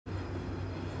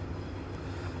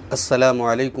السلام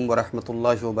علیکم ورحمۃ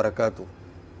اللہ وبرکاتہ۔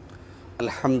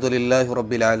 الحمدللہ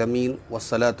رب العالمین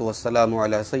والصلاة والسلام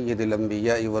علی سید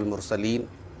الانبیاء والمرسلین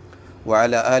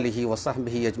وعلی آلہ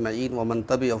وصحبہ اجمعین ومن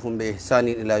تبعہم بإحسان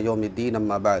الی یوم الدین،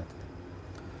 اما بعد۔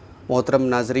 محترم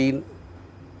ناظرین،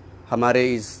 ہمارے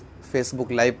اس فیس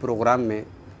بک لائیو پروگرام میں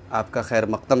آپ کا خیر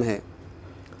مقدم ہے۔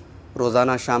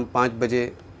 روزانہ شام 5 بجے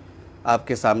آپ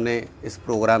کے سامنے اس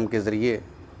پروگرام کے ذریعے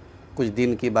کچھ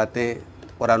دین کی باتیں،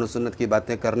 قرآن و سنت کی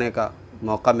باتیں کرنے کا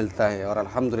موقع ملتا ہے، اور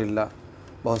الحمدللہ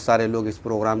بہت سارے لوگ اس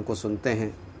پروگرام کو سنتے ہیں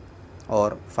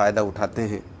اور فائدہ اٹھاتے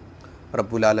ہیں۔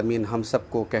 رب العالمین ہم سب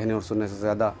کو کہنے اور سننے سے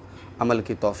زیادہ عمل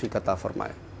کی توفیق عطا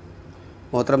فرمائے۔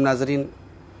 محترم ناظرین،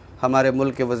 ہمارے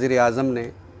ملک کے وزیر اعظم نے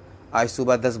آج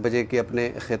صبح 10 بجے کے اپنے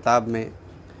خطاب میں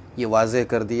یہ واضح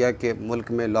کر دیا کہ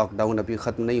ملک میں لاک ڈاؤن ابھی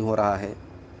ختم نہیں ہو رہا ہے،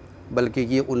 بلکہ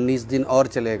یہ 19 دن اور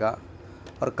چلے گا،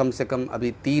 اور کم سے کم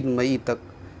ابھی 3 مئی تک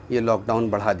یہ لاک ڈاؤن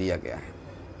بڑھا دیا گیا ہے۔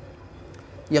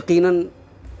 یقیناً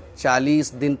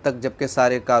 40 دن تک جب کہ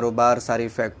سارے کاروبار، ساری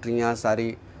فیکٹریاں،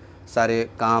 سارے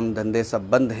کام دھندے سب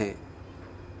بند ہیں،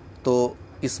 تو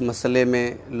اس مسئلے میں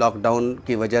لاک ڈاؤن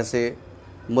کی وجہ سے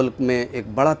ملک میں ایک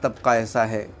بڑا طبقہ ایسا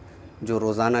ہے جو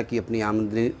روزانہ کی اپنی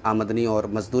آمدنی اور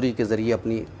مزدوری کے ذریعے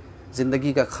اپنی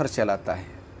زندگی کا خرچ چلاتا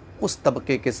ہے۔ اس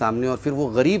طبقے کے سامنے، اور پھر وہ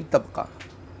غریب طبقہ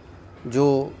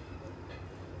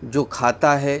جو کھاتا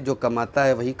ہے، جو کماتا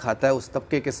ہے وہی کھاتا ہے، اس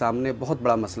طبقے کے سامنے بہت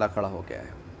بڑا مسئلہ کھڑا ہو گیا ہے۔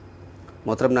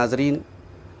 محترم ناظرین،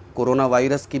 کورونا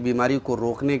وائرس کی بیماری کو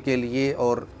روکنے کے لیے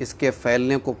اور اس کے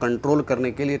پھیلنے کو کنٹرول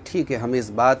کرنے کے لیے ٹھیک ہے، ہم اس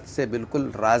بات سے بالکل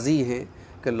راضی ہیں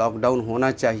کہ لاک ڈاؤن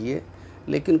ہونا چاہیے،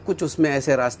 لیکن کچھ اس میں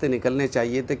ایسے راستے نکلنے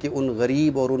چاہیے تھے کہ ان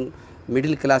غریب اور ان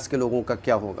مڈل کلاس کے لوگوں کا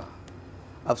کیا ہوگا۔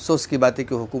 افسوس کی بات ہے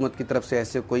کہ حکومت کی طرف سے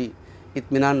ایسے کوئی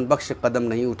اطمینان بخش قدم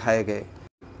نہیں اٹھائے گئے۔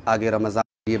 آگے رمضان،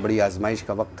 یہ بڑی آزمائش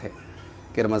کا وقت ہے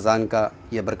کہ رمضان کا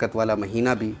یہ برکت والا مہینہ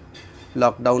بھی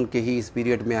لاک ڈاؤن کے ہی اس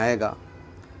پیریڈ میں آئے گا۔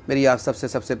 میری آپ سب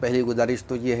سے پہلی گزارش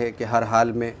تو یہ ہے کہ ہر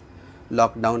حال میں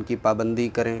لاک ڈاؤن کی پابندی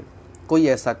کریں، کوئی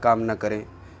ایسا کام نہ کریں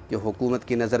کہ حکومت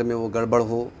کی نظر میں وہ گڑبڑ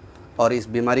ہو اور اس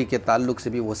بیماری کے تعلق سے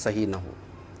بھی وہ صحیح نہ ہو۔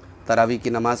 تراویح کی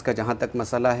نماز کا جہاں تک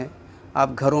مسئلہ ہے، آپ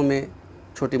گھروں میں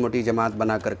چھوٹی موٹی جماعت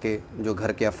بنا کر کے، جو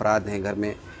گھر کے افراد ہیں، گھر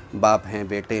میں باپ ہیں،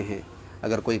 بیٹے ہیں،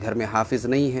 اگر کوئی گھر میں حافظ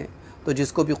نہیں ہے تو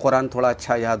جس کو بھی قرآن تھوڑا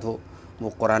اچھا یاد ہو وہ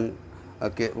قرآن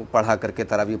کے پڑھا کر کے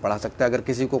تراویح پڑھا سکتا ہے۔ اگر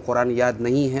کسی کو قرآن یاد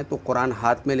نہیں ہے تو قرآن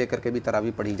ہاتھ میں لے کر کے بھی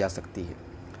تراویح پڑھی جا سکتی ہے۔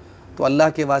 تو اللہ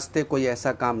کے واسطے کوئی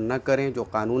ایسا کام نہ کریں جو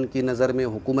قانون کی نظر میں،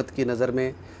 حکومت کی نظر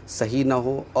میں صحیح نہ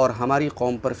ہو اور ہماری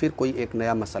قوم پر پھر کوئی ایک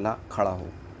نیا مسئلہ کھڑا ہو۔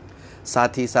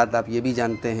 ساتھ ہی ساتھ آپ یہ بھی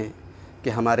جانتے ہیں کہ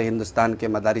ہمارے ہندوستان کے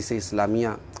مدارس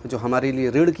اسلامیہ جو ہمارے لیے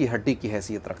ریڑھ کی ہڈی کی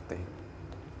حیثیت رکھتے ہیں،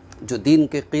 جو دین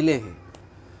کے قلعے ہیں،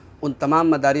 ان تمام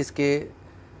مدارس کے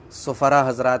سفراء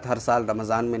حضرات ہر سال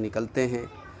رمضان میں نکلتے ہیں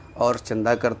اور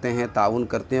چندہ کرتے ہیں، تعاون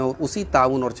کرتے ہیں، اور اسی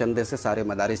تعاون اور چندے سے سارے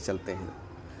مدارس چلتے ہیں۔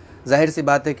 ظاہر سی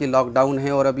بات ہے کہ لاک ڈاؤن ہے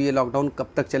اور ابھی یہ لاک ڈاؤن کب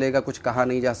تک چلے گا کچھ کہا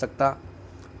نہیں جا سکتا،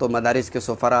 تو مدارس کے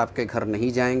سفراء آپ کے گھر نہیں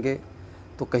جائیں گے،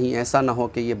 تو کہیں ایسا نہ ہو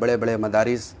کہ یہ بڑے بڑے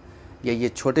مدارس یا یہ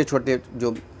چھوٹے چھوٹے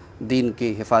جو دین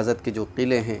کی حفاظت کے جو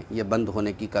قلعے ہیں یہ بند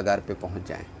ہونے کی کگار پہ پہنچ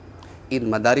جائیں۔ ان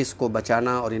مدارس کو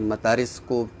بچانا اور ان مدارس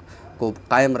کو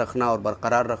قائم رکھنا اور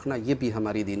برقرار رکھنا یہ بھی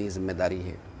ہماری دینی ذمہ داری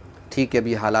ہے۔ ٹھیک ہے،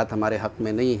 ابھی حالات ہمارے حق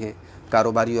میں نہیں ہیں،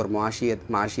 کاروباری اور معاشی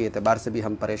اعتبار سے بھی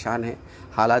ہم پریشان ہیں۔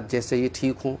 حالات جیسے ہی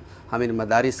ٹھیک ہوں ہم ان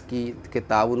مدارس کے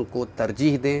تعاون کو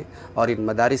ترجیح دیں اور ان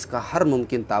مدارس کا ہر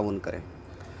ممکن تعاون کریں۔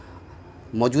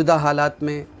 موجودہ حالات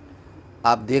میں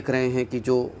آپ دیکھ رہے ہیں کہ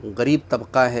جو غریب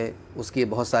طبقہ ہے اس کی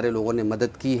بہت سارے لوگوں نے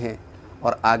مدد کی ہے،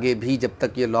 اور آگے بھی جب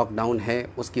تک یہ لاک ڈاؤن ہے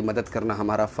اس کی مدد کرنا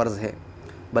ہمارا فرض ہے۔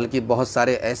 بلکہ بہت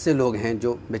سارے ایسے لوگ ہیں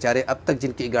جو بیچارے اب تک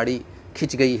جن کی گاڑی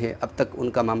کھنچ گئی ہے، اب تک ان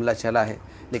کا معاملہ چلا ہے،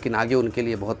 لیکن آگے ان کے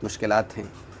لیے بہت مشکلات ہیں۔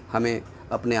 ہمیں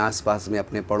اپنے آس پاس میں،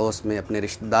 اپنے پڑوس میں، اپنے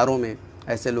رشتہ داروں میں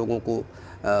ایسے لوگوں کو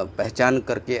پہچان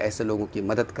کر کے ایسے لوگوں کی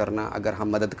مدد کرنا، اگر ہم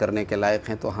مدد کرنے کے لائق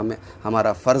ہیں تو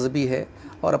ہمارا فرض بھی ہے،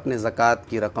 اور اپنے زکوٰۃ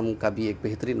کی رقم کا بھی ایک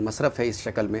بہترین مصرف ہے، اس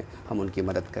شکل میں ہم ان کی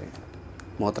مدد کریں۔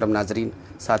 محترم ناظرین،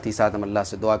 ساتھ ہی ساتھ ہم اللہ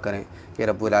سے دعا کریں کہ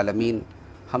رب العالمین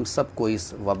ہم سب کو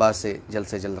اس وبا سے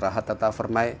جلد راحت عطا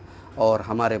فرمائے اور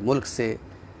ہمارے ملک سے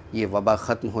یہ وبا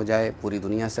ختم ہو جائے، پوری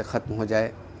دنیا سے ختم ہو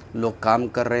جائے۔ لوگ کام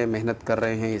کر رہے ہیں، محنت کر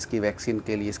رہے ہیں اس کی ویکسین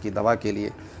کے لیے، اس کی دوا کے لیے۔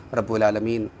 رب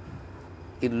العالمین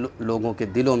ان لوگوں کے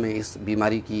دلوں میں اس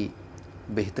بیماری کی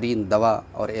بہترین دوا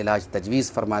اور علاج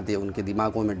تجویز فرما دے، ان کے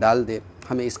دماغوں میں ڈال دے۔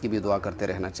 ہمیں اس کی بھی دعا کرتے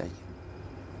رہنا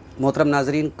چاہیے۔ محترم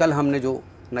ناظرین، کل ہم نے جو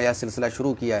نیا سلسلہ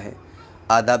شروع کیا ہے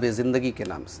آداب زندگی کے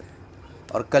نام سے،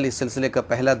 اور کل اس سلسلے کا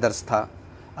پہلا درس تھا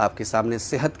آپ کے سامنے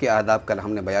صحت کے آداب کل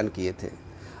ہم نے بیان کیے تھے۔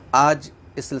 آج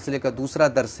اس سلسلے کا دوسرا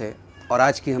درس ہے، اور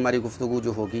آج کی ہماری گفتگو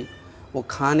جو ہوگی وہ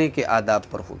کھانے کے آداب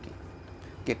پر ہوگی۔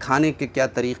 کہ کھانے کے کیا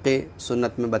طریقے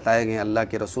سنت میں بتائے گئے ہیں، اللہ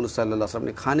کے رسول صلی اللہ علیہ وسلم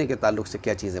نے کھانے کے تعلق سے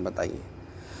کیا چیزیں بتائی ہیں۔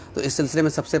 تو اس سلسلے میں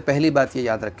سب سے پہلی بات یہ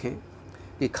یاد رکھیں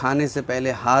کہ کھانے سے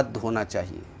پہلے ہاتھ دھونا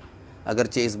چاہیے۔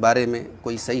 اگرچہ اس بارے میں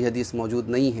کوئی صحیح حدیث موجود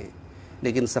نہیں ہے،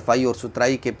 لیکن صفائی اور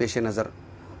ستھرائی کے پیش نظر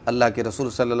اللہ کے رسول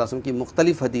صلی اللہ علیہ وسلم کی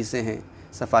مختلف حدیثیں ہیں،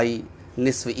 صفائی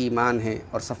نصف ایمان ہے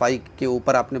اور صفائی کے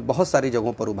اوپر آپ نے بہت ساری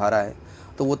جگہوں پر ابھارا ہے،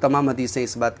 تو وہ تمام حدیثیں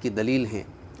اس بات کی دلیل ہیں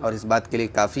اور اس بات کے لیے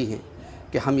کافی ہیں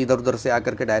کہ ہم ادھر ادھر سے آ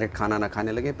کر کے ڈائریکٹ کھانا نہ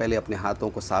کھانے لگے، پہلے اپنے ہاتھوں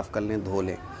کو صاف کر لیں، دھو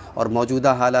لیں، اور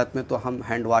موجودہ حالات میں تو ہم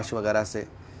ہینڈ واش وغیرہ سے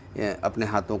اپنے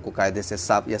ہاتھوں کو قاعدے سے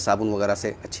صاف یا صابن وغیرہ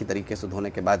سے اچھی طریقے سے دھونے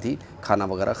کے بعد ہی کھانا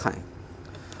وغیرہ کھائیں۔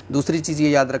 دوسری چیز یہ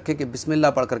یاد رکھیں کہ بسم اللہ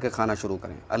پڑھ کر کے کھانا شروع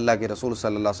کریں۔ اللہ کے رسول صلی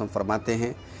اللہ علیہ وسلم فرماتے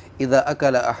ہیں اذا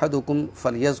اکل احدکم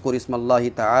فلیذکر اسم اللہ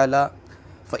تعالی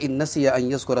فإن نسی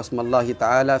ان یذکر اسم اللہ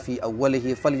تعالی فی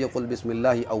اولہ فلیقل بسم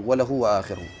اللہ اولہ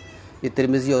وآخرہ۔ یہ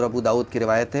ترمذی اور ابو داؤد کی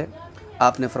روایت ہے۔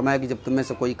 آپ نے فرمایا کہ جب تم میں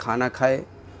سے کوئی کھانا کھائے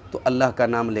تو اللہ کا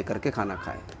نام لے کر کے کھانا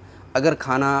کھائے۔ اگر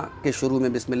کھانا کے شروع میں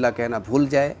بسم اللہ کہنا بھول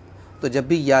جائے تو جب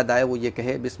بھی یاد آئے وہ یہ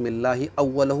کہے بسم اللہ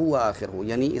اولہ و آخرہ،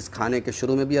 یعنی اس کھانے کے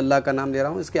شروع میں بھی اللہ کا نام لے رہا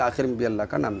ہوں، اس کے آخر میں بھی اللہ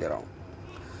کا نام لے رہا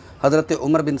ہوں۔ حضرت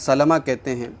عمر بن سلمہ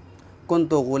کہتے ہیں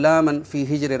کنت غلاما فی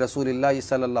حجر رسول اللہ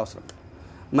صلی اللہ علیہ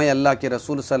وسلم، میں اللہ کے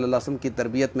رسول صلی اللہ علیہ وسلم کی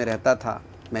تربیت میں رہتا تھا،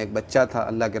 میں ایک بچہ تھا،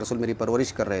 اللہ کے رسول میری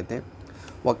پرورش کر رہے تھے۔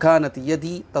 وکانت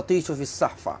یدی تطیش فی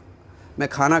الصحفہ، میں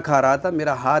کھانا کھا رہا تھا،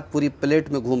 میرا ہاتھ پوری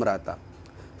پلیٹ میں گھوم رہا تھا۔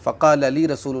 فقال علی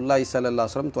رسول اللہ صلی اللہ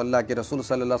علیہ وسلم، تو اللہ کے رسول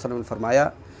صلی اللہ علیہ وسلم نے فرمایا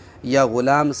یا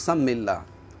غلام سم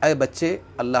اللہ، اے بچے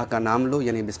اللہ کا نام لو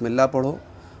یعنی بسم اللہ پڑھو،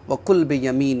 وکل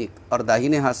بیمینک، اور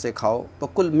داہنے ہاتھ سے کھاؤ،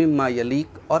 وکل مما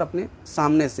یلیک، اور اپنے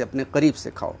سامنے سے اپنے قریب سے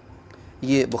کھاؤ۔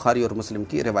 یہ بخاری اور مسلم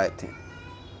کی روایت ہے۔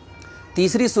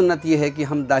 تیسری سنت یہ ہے کہ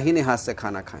ہم داہنے ہاتھ سے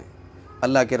کھانا کھائیں۔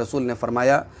 اللہ کے رسول نے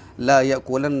فرمایا لا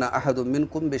یأکلن احد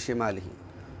منکم بشمالہ،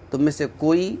 تم میں سے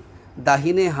کوئی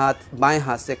داہنے ہاتھ بائیں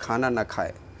ہاتھ سے کھانا نہ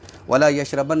کھائے، ولا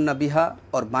یشربن بہا،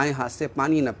 اور بائیں ہاتھ سے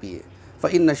پانی نہ پیے،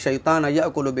 فإن الشیطان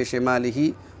یأکل بشمالہ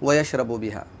ویشرب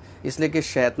بہا، اس لیے کہ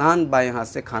شیطان بائیں ہاتھ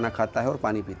سے کھانا کھاتا ہے اور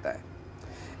پانی پیتا ہے۔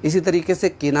 اسی طریقے سے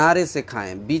کنارے سے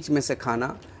کھائیں، بیچ میں سے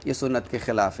کھانا یہ سنت کے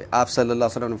خلاف ہے۔ آپ صلی اللہ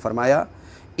علیہ وسلم نے فرمایا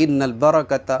ان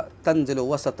البرکۃ تنزل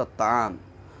وسط الطعام،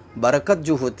 برکت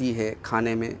جو ہوتی ہے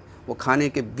کھانے میں وہ کھانے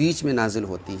کے بیچ میں نازل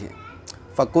ہوتی ہے۔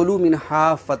 فکلوا من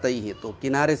حافتیہ، تو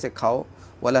کنارے سے کھاؤ،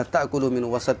 ولا تأکلوا من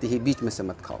وسطہ، بیچ میں سے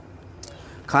مت کھاؤ۔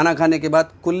 کھانا کھانے کے بعد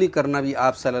کلی کرنا بھی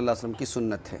آپ صلی اللہ علیہ وسلم کی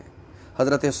سنت ہے۔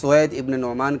 حضرت سوید ابن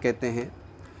نعمان کہتے ہیں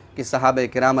کہ صحابہ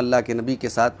کرام اللہ کے نبی کے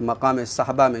ساتھ مقام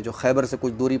صحابہ میں، جو خیبر سے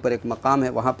کچھ دوری پر ایک مقام ہے،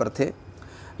 وہاں پر تھے۔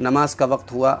 نماز کا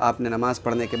وقت ہوا، آپ نے نماز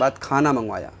پڑھنے کے بعد کھانا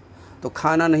منگوایا تو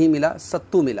کھانا نہیں ملا،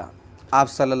 ستو ملا۔ آپ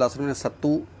صلی اللہ علیہ وسلم نے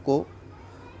ستو کو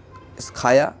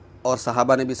کھایا اور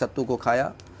صحابہ نے بھی ستو کو کھایا۔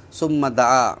 ثم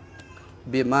دعا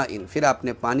بماء، پھر آپ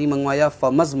نے پانی منگوایا،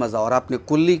 فمزمزہ، اور آپ نے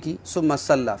کلی کی، ثم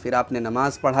صلی، پھر آپ نے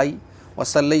نماز پڑھائی،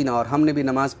 وصلینا، اور ہم نے بھی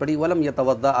نماز پڑھی، ولم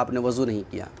یتوضا، آپ نے وضو نہیں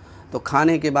کیا۔ تو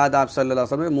کھانے کے بعد آپ صلی اللہ علیہ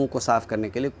وسلم نے منہ کو صاف کرنے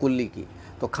کے لیے کلی کی،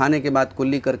 تو کھانے کے بعد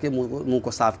کلی کر کے منہ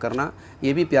کو صاف کرنا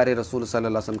یہ بھی پیارے رسول صلی اللہ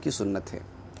علیہ وسلم کی سنت ہے۔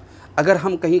 اگر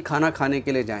ہم کہیں کھانا کھانے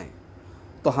کے لیے جائیں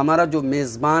تو ہمارا جو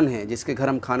میزبان ہے جس کے گھر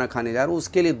ہم کھانا کھانے جا رہے ہیں اس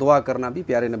کے لیے دعا کرنا بھی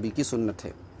پیارے نبی کی سنت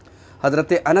ہے۔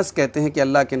 حضرت انس کہتے ہیں کہ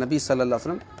اللہ کے نبی صلی اللہ علیہ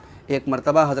وسلم ایک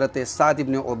مرتبہ حضرت سعد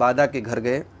ابن عبادہ کے گھر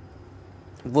گئے،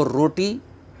 وہ روٹی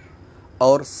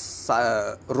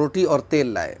اور تیل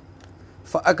لائے،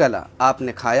 فاکل، آپ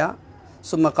نے کھایا،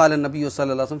 ثم قال النبی صلی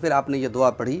اللہ علیہ وسلم، پھر آپ نے یہ دعا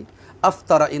پڑھی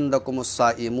افطر عندکم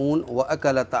الصائمون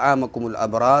واکل طعامکم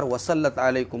الابرار وصلت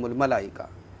علیکم الملائکہ،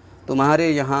 تمہارے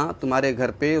یہاں تمہارے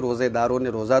گھر پہ روزے داروں نے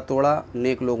روزہ توڑا،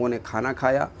 نیک لوگوں نے کھانا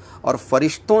کھایا، اور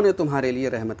فرشتوں نے تمہارے لیے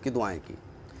رحمت کی دعائیں کی۔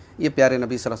 یہ پیارے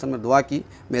نبی صلی اللہ علیہ وسلم نے دعا کی،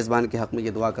 میزبان کے حق میں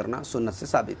یہ دعا کرنا سنت سے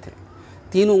ثابت ہے۔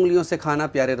 3 انگلیوں سے کھانا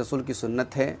پیارے رسول کی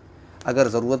سنت ہے، اگر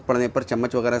ضرورت پڑنے پر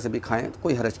چمچ وغیرہ سے بھی کھائیں تو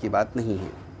کوئی حرج کی بات نہیں ہے۔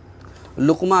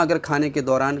 لقمہ اگر کھانے کے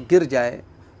دوران گر جائے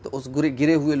تو اس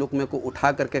گرے ہوئے لقمے کو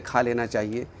اٹھا کر کے کھا لینا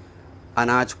چاہیے،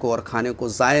 اناج کو اور کھانے کو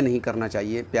ضائع نہیں کرنا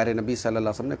چاہیے۔ پیارے نبی صلی اللہ علیہ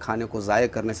وسلم نے کھانے کو ضائع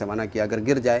کرنے سے منع کیا، اگر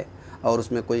گر جائے اور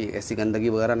اس میں کوئی ایسی گندگی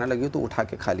وغیرہ نہ لگی ہو تو اٹھا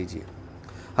کے کھا لیجیے۔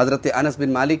 حضرت انس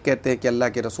بن مالک کہتے ہیں کہ اللہ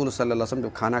کے رسول صلی اللہ علیہ وسلم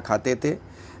جب کھانا کھاتے تھے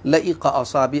لئق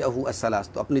اصابعہ الثلاث،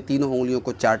 تو اپنی تینوں انگلیوں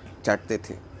کو چاٹتے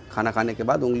تھے، کھانا کھانے کے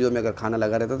بعد انگلیوں میں اگر کھانا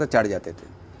لگا رہتا تھا چاٹ جاتے تھے۔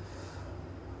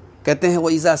 کہتے ہیں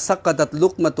وَإِذَا سَقَطَتْ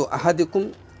لُقْمَةُ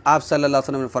أَحَدِكُمْ، آپ صلی اللہ علیہ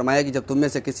وسلم نے فرمایا کہ جب تم میں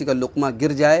سے کسی کا لقمہ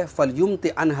گر جائے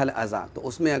فَلْيُمْتِ عَنْهَا الْأَذَى، تو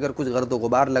اس میں اگر کچھ گرد و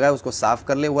غبار لگا ہے اس کو صاف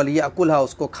کر لے، وَلْيَأْكُلْهَا،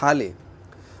 اس کو کھا لے،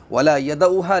 وَلَا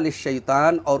يَدَعُهَا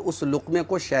لِلشَّيْطَانِ، اور اس لقمے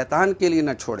کو شیطان کے لیے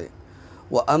نہ چھوڑے،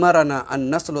 وَأَمَرَنَا أَن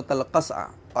نَسْلُطَ الْقَصْعَ،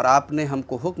 اور آپ نے ہم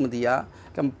کو حکم دیا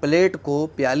کہ ہم پلیٹ کو،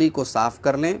 پیالی کو صاف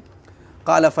کر لیں،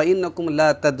 قال فإنکم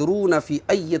لا تدرون فی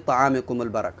ای طعامکم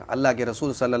البرکہ، اللہ کے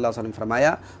رسول صلی اللہ علیہ وسلم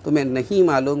فرمایا تمہیں نہیں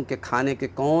معلوم کہ کھانے کے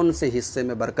کون سے حصے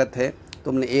میں برکت ہے،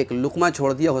 تم نے ایک لقمہ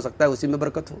چھوڑ دیا، ہو سکتا ہے اسی میں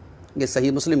برکت ہو۔ یہ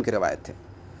صحیح مسلم کی روایت ہے۔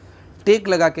 ٹیک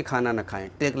لگا کے کھانا نہ کھائیں،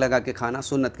 ٹیک لگا کے کھانا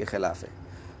سنت کے خلاف ہے۔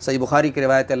 صحیح بخاری کی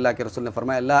روایت ہے، اللہ کے رسول نے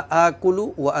فرمایا لا آکل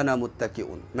وانا متکئ،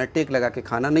 میں ٹیک لگا کے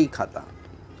کھانا نہیں کھاتا۔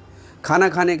 کھانا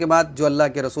کھانے کے بعد جو اللہ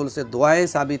کے رسول سے دعائیں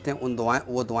ثابت ہیں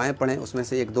وہ دعائیں پڑھیں۔ اس میں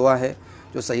سے ایک دعا ہے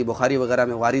جو صحیح بخاری وغیرہ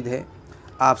میں وارد ہے،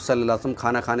 آپ صلی اللہ علیہ وسلم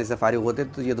کھانا کھانے سے فارغ ہوتے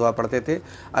تو یہ دعا پڑھتے تھے،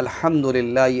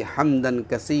 الحمدللہ حمدا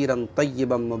کثیرا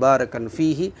طیبا مبارکا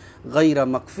فیہ غیر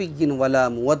مکفی ولا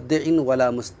مودع ولا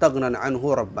مستغنی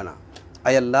عنہ ربنا۔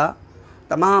 اے اللہ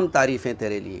تمام تعریفیں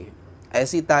تیرے لیے ہیں،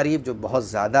 ایسی تعریف جو بہت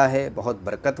زیادہ ہے، بہت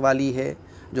برکت والی ہے،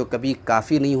 جو کبھی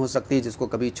کافی نہیں ہو سکتی، جس کو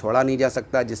کبھی چھوڑا نہیں جا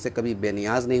سکتا، جس سے کبھی بے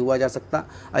نیاز نہیں ہوا جا سکتا۔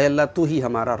 اے اللہ تو ہی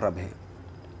ہمارا رب ہے۔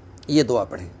 یہ دعا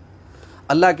پڑھیں۔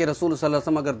 اللہ کے رسول صلی اللہ علیہ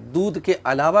وسلم اگر دودھ کے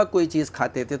علاوہ کوئی چیز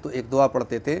کھاتے تھے تو ایک دعا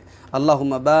پڑھتے تھے،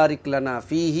 اللہم بارک لنا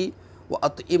فیہ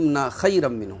واطعمنا خیرا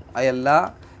منہ، اے اللہ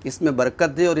اس میں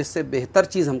برکت دے اور اس سے بہتر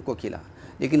چیز ہم کو کھلا۔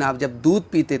 لیکن آپ جب دودھ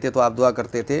پیتے تھے تو آپ دعا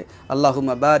کرتے تھے،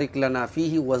 اللہم بارک لنا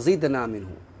فیہ وزدنا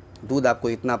منہ۔ دودھ آپ کو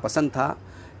اتنا پسند تھا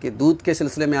کہ دودھ کے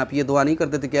سلسلے میں آپ یہ دعا نہیں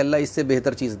کرتے تھے کہ اللہ اس سے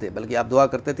بہتر چیز دے، بلکہ آپ دعا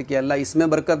کرتے تھے کہ اللہ اس میں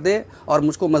برکت دے اور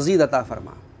مجھ کو مزید عطا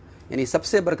فرما۔ یعنی سب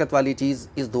سے برکت والی چیز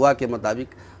اس دعا کے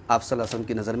مطابق آپ صلی اللہ علیہ وسلم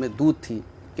کی نظر میں دودھ تھی،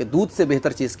 کہ دودھ سے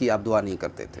بہتر چیز کی آپ دعا نہیں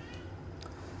کرتے تھے۔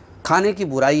 کھانے کی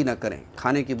برائی نہ کریں،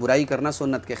 کھانے کی برائی کرنا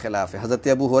سنت کے خلاف ہے۔ حضرت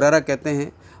ابو ہریرہ کہتے ہیں،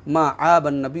 ما عاب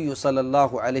النبی صلی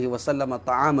اللہ علیہ وسلم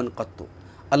طعاما قط،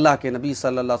 اللہ کے نبی صلی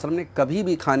اللہ علیہ وسلم نے کبھی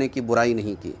بھی کھانے کی برائی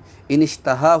نہیں کی۔ ان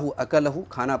اشتہاہ اکلہ،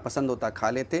 کھانا پسند ہوتا کھا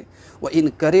لیتے، و ان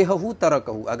کرہہ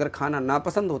ترکہ، اگر کھانا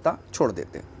ناپسند ہوتا چھوڑ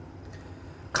دیتے۔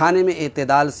 کھانے میں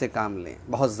اعتدال سے کام لیں،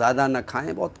 بہت زیادہ نہ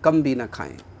کھائیں، بہت کم بھی نہ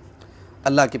کھائیں۔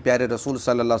 اللہ کے پیارے رسول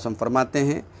صلی اللہ علیہ وسلم فرماتے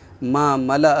ہیں، ما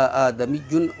ملأ آدمی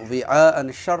وعاء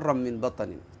شرا من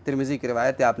بطن، ترمذی کی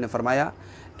روایت ہے، آپ نے فرمایا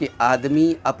کہ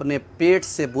آدمی اپنے پیٹ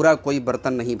سے برا کوئی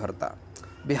برتن نہیں بھرتا۔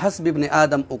 بحسب ابن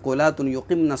آدم اکلات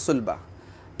یقمن صلبہ،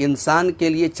 انسان کے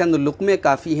لیے چند لقمے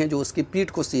کافی ہیں جو اس کی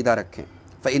پیٹھ کو سیدھا رکھیں۔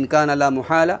 فإن كان لا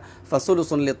محالہ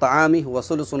فثلث لطعامہ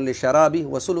وثلث لشرابہ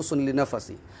وثلث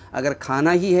لنفسہ، اگر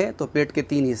کھانا ہی ہے تو پیٹ کے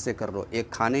 3 حصے کر لو، ایک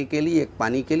کھانے کے لیے، ایک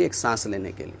پانی کے لیے، ایک سانس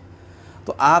لینے کے لیے۔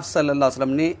 تو آپ صلی اللہ علیہ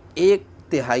وسلم نے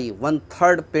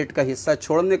 1/3 پیٹ کا حصہ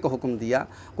چھوڑنے کو حکم دیا۔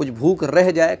 کچھ بھوک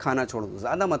رہ جائے کھانا چھوڑ دو،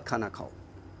 زیادہ مت کھانا کھاؤ۔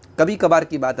 کبھی کبھار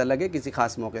کی بات الگ ہے کسی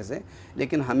خاص موقع سے،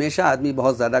 لیکن ہمیشہ آدمی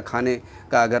بہت زیادہ کھانے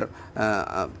کا اگر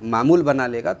معمول بنا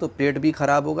لے گا تو پیٹ بھی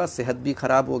خراب ہوگا، صحت بھی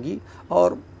خراب ہوگی،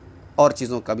 اور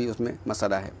چیزوں کا بھی اس میں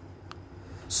مسئلہ ہے۔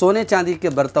 سونے چاندی کے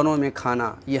برتنوں میں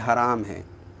کھانا یہ حرام ہے۔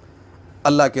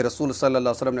 اللہ کے رسول صلی اللہ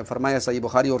علیہ وسلم نے فرمایا، صحیح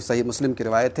بخاری اور صحیح مسلم کی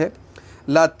روایت ہے،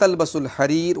 لا تلبس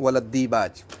الحریر ولا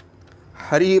الدیباج،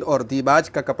 حریر اور دیباج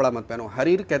کا کپڑا مت پہنو۔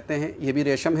 حریر کہتے ہیں یہ بھی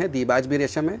ریشم ہے، دیباج بھی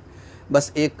ریشم ہے، بس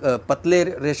ایک پتلے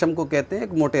ریشم کو کہتے ہیں،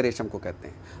 ایک موٹے ریشم کو کہتے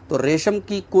ہیں۔ تو ریشم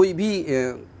کی کوئی بھی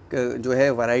جو ہے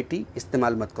ورائٹی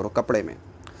استعمال مت کرو کپڑے میں۔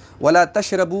 ولا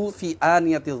تشربوا فی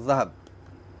آنیۃ الذہب،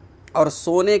 اور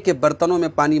سونے کے برتنوں میں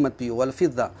پانی مت پیو،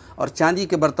 والفضہ، اور چاندی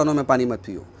کے برتنوں میں پانی مت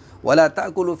پیو۔ ولا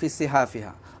تأکلوا فی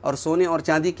صحافہا، اور سونے اور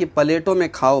چاندی کی پلیٹوں میں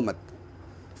کھاؤ مت۔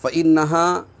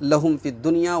 فإنہا لہم فی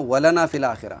الدنیا ولنا فی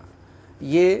الآخرہ،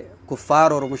 یہ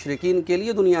کفار اور مشرکین کے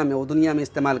لیے دنیا میں، وہ دنیا میں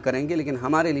استعمال کریں گے، لیکن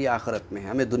ہمارے لیے آخرت میں،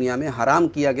 ہمیں دنیا میں حرام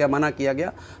کیا گیا، منع کیا گیا،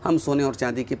 ہم سونے اور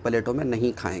چاندی کی پلیٹوں میں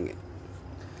نہیں کھائیں گے۔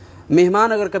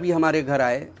 مہمان اگر کبھی ہمارے گھر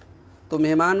آئے تو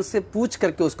مہمان سے پوچھ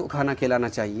کر کے اس کو کھانا کھلانا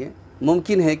چاہیے۔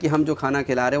 ممکن ہے کہ ہم جو کھانا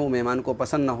کھلا رہے ہیں وہ مہمان کو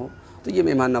پسند نہ ہو، تو یہ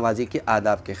مہمان نوازی کے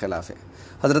آداب کے خلاف ہے۔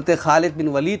 حضرت خالد بن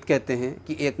ولید کہتے ہیں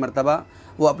کہ ایک مرتبہ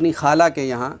وہ اپنی خالہ کے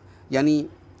یہاں، یعنی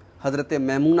حضرت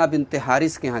میمونہ بنت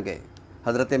حارث کے یہاں گئے۔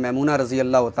 حضرت میمونہ رضی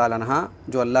اللہ تعالیٰ عنہ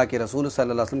جو اللہ کے رسول صلی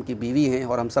اللہ علیہ وسلم کی بیوی ہیں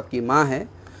اور ہم سب کی ماں ہیں،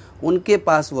 ان کے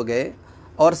پاس وہ گئے،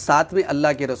 اور ساتھ میں اللہ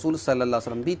کے رسول صلی اللہ علیہ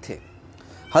وسلم بھی تھے۔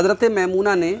 حضرت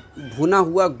میمونہ نے بھنا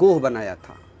ہوا گوہ بنایا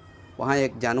تھا، وہاں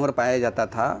ایک جانور پایا جاتا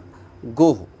تھا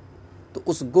گوہ، تو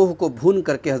اس گوہ کو بھون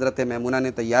کر کے حضرت میمونہ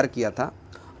نے تیار کیا تھا،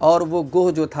 اور وہ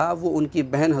گوہ جو تھا وہ ان کی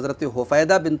بہن حضرت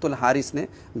حفیدہ بنت الحارث نے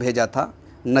بھیجا تھا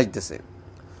نجد سے۔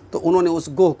 تو انہوں نے اس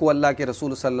گوہ کو اللہ کے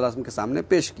رسول صلی اللہ علیہ وسلم کے سامنے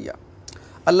پیش کیا۔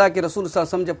 اللہ کے رسول صلی اللہ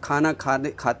علیہ وسلم جب کھانا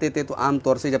کھاتے تھے تو عام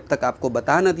طور سے جب تک آپ کو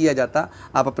بتا نہ دیا جاتا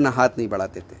آپ اپنا ہاتھ نہیں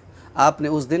بڑھاتے تھے۔ آپ نے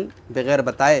اس دن بغیر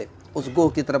بتائے اس گوہ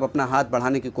کی طرف اپنا ہاتھ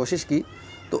بڑھانے کی کوشش کی،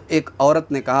 تو ایک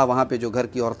عورت نے کہا، وہاں پہ جو گھر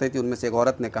کی عورتیں تھیں ان میں سے ایک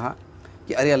عورت نے کہا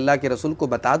کہ ارے اللہ کے رسول کو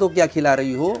بتا دو کیا کھلا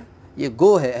رہی ہو، یہ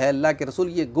گوہ ہے، اے اللہ کے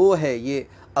رسول یہ گوہ ہے، یہ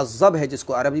عذب ہے، جس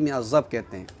کو عربی میں عذب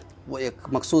کہتے ہیں، وہ ایک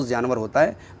مخصوص جانور ہوتا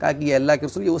ہے۔ کہا کہ یہ اللہ کے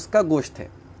رسول یہ اس کا گوشت ہے۔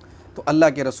 تو اللہ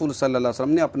کے رسول صلی اللہ علیہ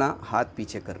وسلم نے اپنا ہاتھ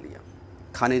پیچھے کر لیا۔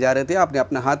 کھانے جا رہے تھے، آپ نے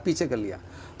اپنا ہاتھ پیچھے کر لیا۔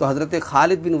 تو حضرت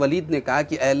خالد بن ولید نے کہا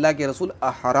کہ اے اللہ کے رسول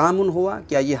حرام ہوا،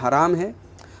 کیا یہ حرام ہے؟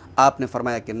 آپ نے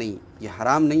فرمایا کہ نہیں، یہ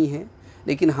حرام نہیں ہے،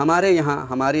 لیکن ہمارے یہاں،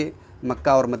 ہمارے مکہ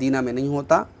اور مدینہ میں نہیں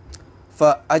ہوتا،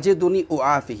 فَأَجِدُنِي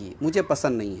أُعَافِهِ، مجھے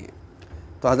پسند نہیں ہے۔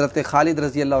 تو حضرت خالد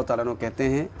رضی اللہ تعالیٰ عنہ کہتے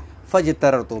ہیں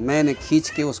فَجْتَرَرْتُ، میں نے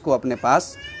کھینچ کے اس کو اپنے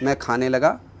پاس میں کھانے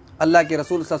لگا، اللہ کے رسول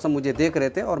صلی اللہ علیہ وسلم مجھے دیکھ رہے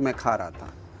تھے اور میں کھا رہا تھا۔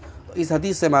 تو اس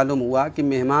حدیث سے معلوم ہوا کہ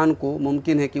مہمان کو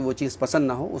ممکن ہے کہ وہ چیز پسند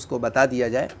نہ ہو، اس کو بتا دیا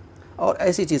جائے اور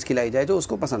ایسی چیز کھلائی جائے جو اس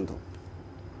کو پسند ہو۔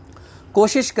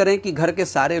 کوشش کریں کہ گھر کے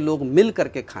سارے لوگ مل کر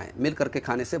کے کھائیں، مل کر کے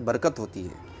کھانے سے برکت ہوتی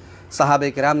ہے۔ صحابہ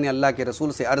کرام نے اللہ کے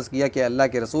رسول سے عرض کیا کہ اللہ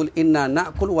کے رسول انا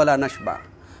ناکل ولا نشبع،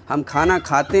 ہم کھانا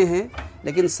کھاتے ہیں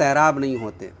لیکن سیراب نہیں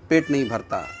ہوتے، پیٹ نہیں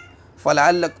بھرتا۔ تو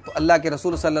اللہ کے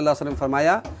رسول صلی اللہ علیہ وسلم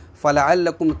فرمایا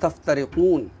فلعلکم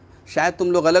تفترقون، شاید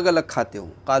تم لوگ الگ الگ کھاتے ہو۔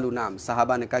 قالوا نعم،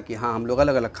 صحابہ نے کہا کہ ہاں ہم لوگ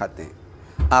الگ الگ کھاتے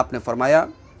ہیں۔ آپ نے فرمایا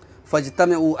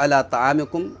فاجتمعوا علی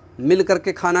طعامکم، مل کر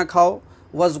کے کھانا کھاؤ،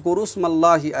 واذکروا اسم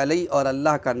اللہ علیہ، اور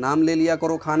اللہ کا نام لے لیا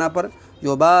کرو کھانا پر،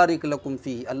 یبارک لکم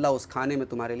فیہ، اللہ اس کھانے میں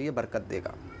تمہارے لیے برکت دے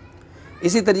گا۔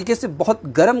 اسی طریقے سے بہت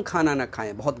گرم کھانا نہ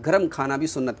کھائیں، بہت گرم کھانا بھی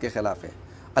سنت کے خلاف ہے۔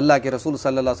 اللہ کے رسول صلی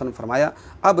اللہ علیہ وسلم فرمایا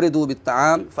ابردوا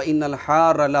بالطعام فإن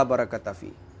الحار لا برکت فیہ،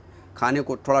 کھانے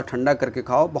کو تھوڑا ٹھنڈا کر کے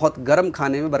کھاؤ، بہت گرم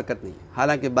کھانے میں برکت نہیں ہے۔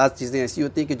 حالانکہ بعض چیزیں ایسی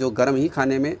ہوتی ہیں کہ جو گرم ہی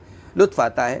کھانے میں لطف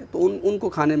آتا ہے تو ان کو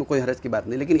کھانے میں کوئی حرج کی بات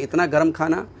نہیں، لیکن اتنا گرم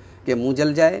کھانا کہ منہ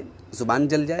جل جائے، زبان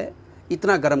جل جائے،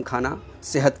 اتنا گرم کھانا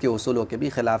صحت کے اصولوں کے بھی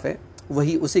خلاف ہے۔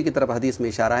 وہی اسی کی طرف حدیث میں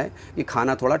اشارہ ہے کہ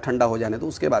کھانا تھوڑا ٹھنڈا ہو جانے تو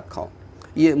اس کے بعد کھاؤ۔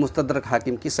 یہ مستدرک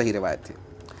حاکم کی صحیح روایت ہے۔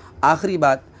 آخری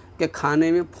بات کہ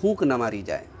کھانے میں پھونک نہ ماری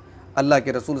جائے۔ اللہ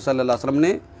کے رسول صلی اللہ علیہ وسلم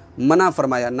نے منع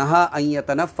فرمایا نہا ان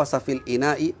یتنفس فی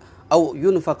الاناء او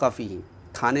ینفخ فیہ،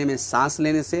 کھانے میں سانس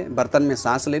لینے سے، برتن میں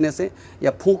سانس لینے سے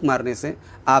یا پھونک مارنے سے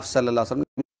آپ صلی اللہ علیہ وسلم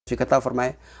نے عطا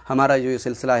فرمائے۔ ہمارا جو یہ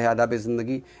سلسلہ ہے آداب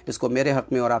زندگی، اس کو میرے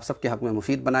حق میں اور آپ سب کے حق میں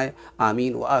مفید بنائے،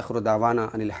 آمین۔ وآخر دعوانا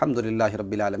ان الحمد للہ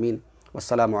رب العالمین،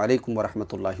 والسلام علیکم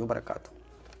ورحمۃ اللہ وبرکاتہ۔